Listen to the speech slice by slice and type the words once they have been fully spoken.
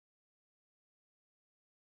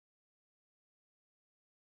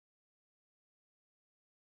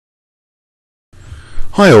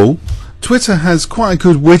Hi all. Twitter has quite a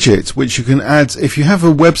good widget which you can add if you have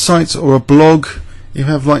a website or a blog. You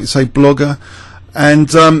have, like, say, Blogger, and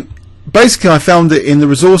basically I found it in the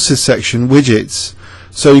resources section, widgets.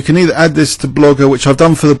 So you can either add this to Blogger, which I've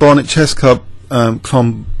done for the Barnet Chess Club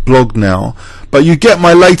blog now, but you get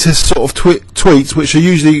my latest sort of tweets, which are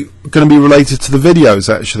usually going to be related to the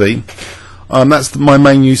videos. Actually, that's my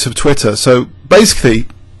main use of Twitter. So basically,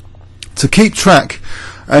 to keep track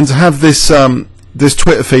and to have this this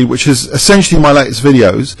Twitter feed, which is essentially my latest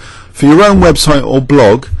videos for your own website or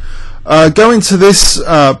blog, go into this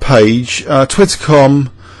page, Twitter.com,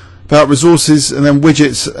 about resources, and then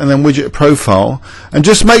widgets, and then widget profile, and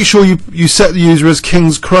just make sure you set the user as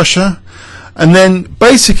Kingscrusher, and then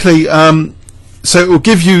basically so it will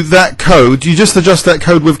give you that code. You just adjust that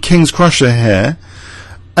code with Kingscrusher here,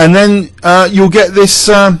 and then you'll get this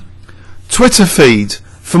Twitter feed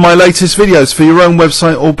for my latest videos for your own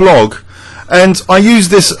website or blog. And I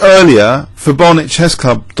used this earlier for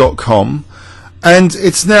barnetchessclub.com, and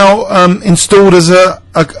it's now installed as a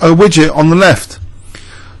widget on the left.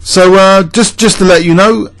 So just to let you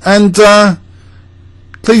know, and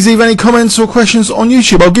please leave any comments or questions on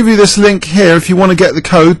YouTube. I'll give you this link here if you want to get the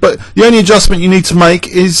code, but the only adjustment you need to make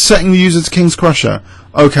is setting the user to Kingscrusher.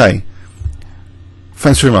 Okay.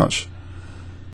 Thanks very much.